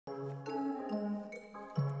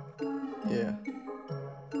Yeah.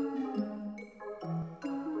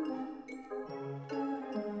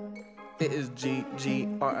 It is G-G-R-I-Z-Z.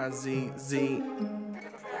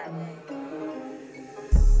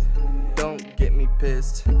 Don't get me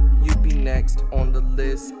pissed, you be next on the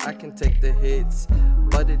list. I can take the hits,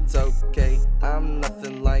 but it's okay. I'm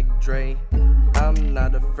nothing like Dre. I'm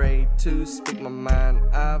not afraid to speak my mind.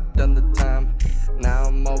 I've done the time. Now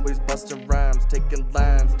I'm always busting rhymes, taking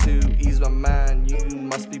lines to ease my mind. You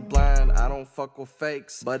must be blind, I don't fuck with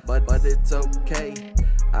fakes, but it's okay.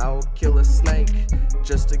 I'll kill a snake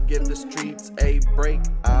just to give the streets a break.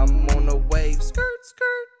 I'm on a wave, skirt,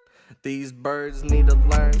 skirt. These birds need to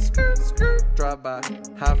learn, skirt, skirt. Drive by,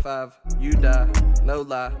 high five, you die, no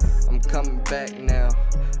lie. I'm coming back now,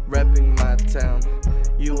 repping my town.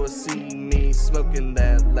 You will see me smoking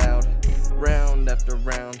that loud, round after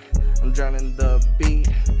round. I'm drowning the beat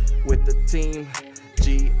with the team.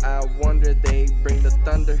 Gee, I wonder they bring the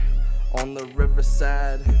thunder on the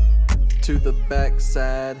riverside to the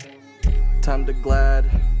backside. Time to glide,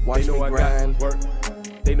 watch me grind. Work.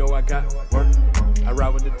 They know I got work. I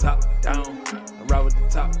ride with the top down. I ride with the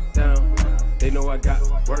top down. They know I got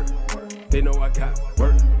work. They know I got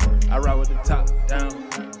work. I ride with the top down.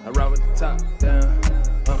 I ride with the top down.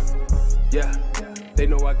 Yeah. They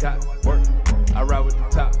know I got work. I ride with the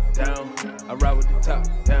top down. I ride with the top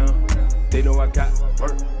down. They know I got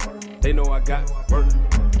work. They know I got work.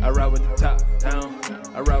 I ride with the top down.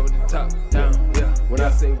 I ride with the top down. Yeah. When I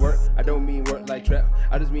say work, I don't mean work like trap.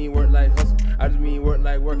 I just mean work like hustle. I just mean work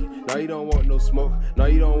like working. No, you don't want no smoke. No,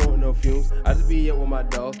 you don't want no fumes. I just be up with my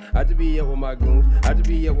dogs. I just be up with my goons. I just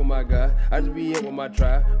be up with my guys. I just be up with my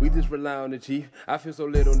tribe. We just rely on the chief. I feel so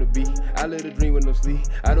lit on the beat. I live a dream with no sleep.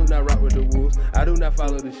 I do not rock with the wolves. I do not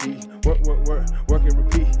follow the sheep. Work, work, work, work and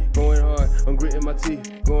repeat. Going hard, I'm gritting my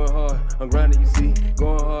teeth. Going hard, I'm grinding, you see.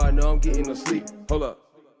 Going hard, no, I'm getting no sleep. Hold up.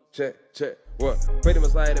 Check, check. What? Pray to my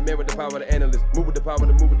side, the man with the power of the analyst. Move with the power,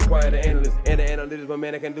 move with the quiet of the analyst. And the analytics, my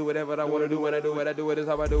man, I can do whatever I want to do. When I do it, it's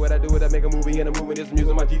how I do it. I do it, I make a movie and a movement. It's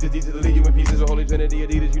music, my Jesus to lead you in pieces. The Holy Trinity,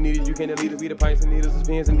 Adidas, you need it, you can't lead us. We the pints and needles, the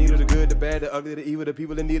pins and needles, the good, the bad, the ugly, the evil, the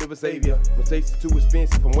people in need of a savior. Mistakes are too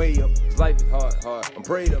expensive, I'm way up. This life is hard, hard. I'm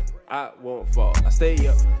prayed up, I won't fall. I stay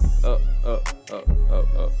up.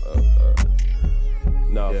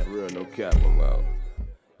 Nah, yeah. For real, no cap, I'm out.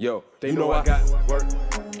 Yo, they know I got work.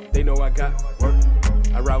 They know I got work.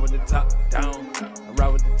 I ride with the top down. I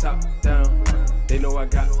ride with the top down. They know I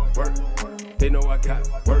got work. They know I got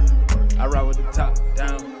work. I ride with the top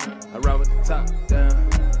down. I ride with the top down.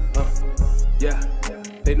 Yeah.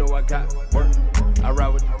 They know I got work. I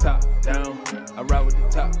ride with the top down. I ride with the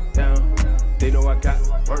top down. They know I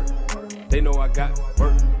got work. They know I got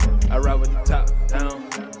work. I ride with the top down.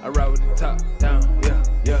 I ride with the top down.